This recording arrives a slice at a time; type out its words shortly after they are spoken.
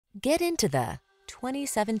Get into the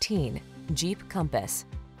 2017 Jeep Compass.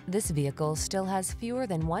 This vehicle still has fewer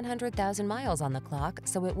than 100,000 miles on the clock,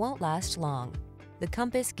 so it won't last long. The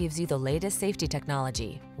Compass gives you the latest safety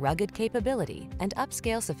technology, rugged capability, and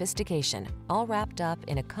upscale sophistication, all wrapped up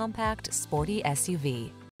in a compact, sporty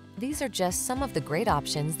SUV. These are just some of the great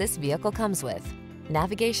options this vehicle comes with: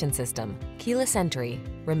 navigation system, keyless entry,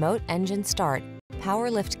 remote engine start, power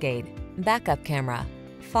liftgate, backup camera,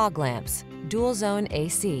 fog lamps, dual zone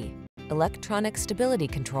AC, electronic stability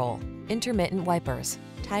control, intermittent wipers,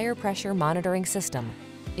 tire pressure monitoring system.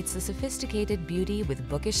 It's the sophisticated beauty with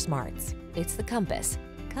bookish smarts. It's the Compass.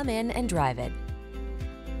 Come in and drive it.